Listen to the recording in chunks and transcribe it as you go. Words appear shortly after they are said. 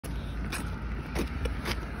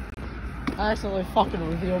I accidentally fucking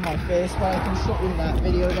revealed my face, but I can shorten that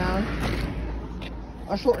video down.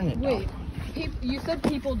 I'll shorten it down. Wait, you said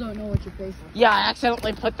people don't know what your face is. Yeah, I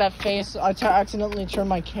accidentally put that face. I accidentally turned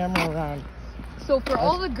my camera around. So for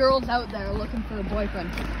all the girls out there looking for a boyfriend,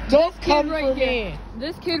 don't this come kid right for here, me.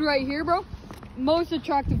 This kid right here, bro, most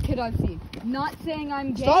attractive kid I've seen. Not saying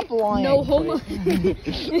I'm gay. Stop lying. No homo.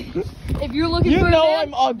 If you're looking for a man,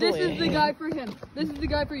 I'm ugly. this is the guy for him. This is the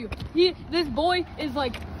guy for you. This boy is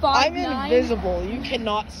like 5'9". I'm invisible. You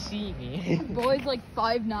cannot see me. This boy's like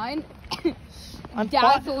 5'9". I'm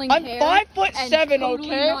dazzling hair. I'm 5'7", totally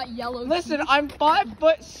okay? Not yellow Listen, teeth. I'm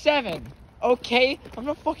 5'7", okay? I'm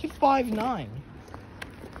not fucking 5'9".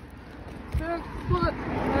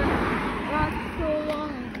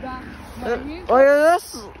 Oh yeah,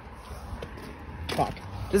 this. Fuck.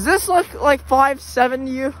 Does this look like 5'7"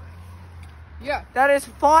 to you? Yeah. That is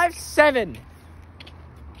 5'7".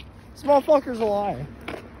 This motherfucker's a liar.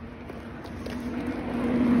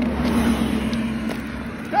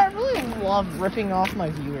 I really love ripping off my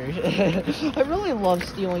viewers. I really love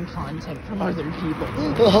stealing content from other people.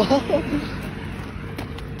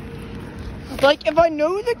 Like, if I know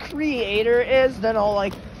who the creator is, then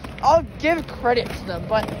I'll give credit to them.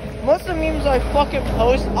 But most of the memes I fucking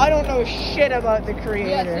post, I don't know shit about the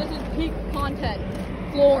creator. Yes, this is peak content.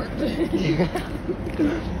 Floor.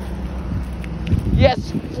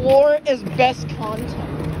 Yes, floor is best content.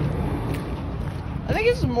 I think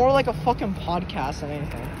it's more like a fucking podcast than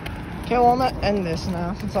anything. Okay, well, I'm gonna end this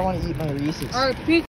now since I want to eat my Reese's. Alright, peace.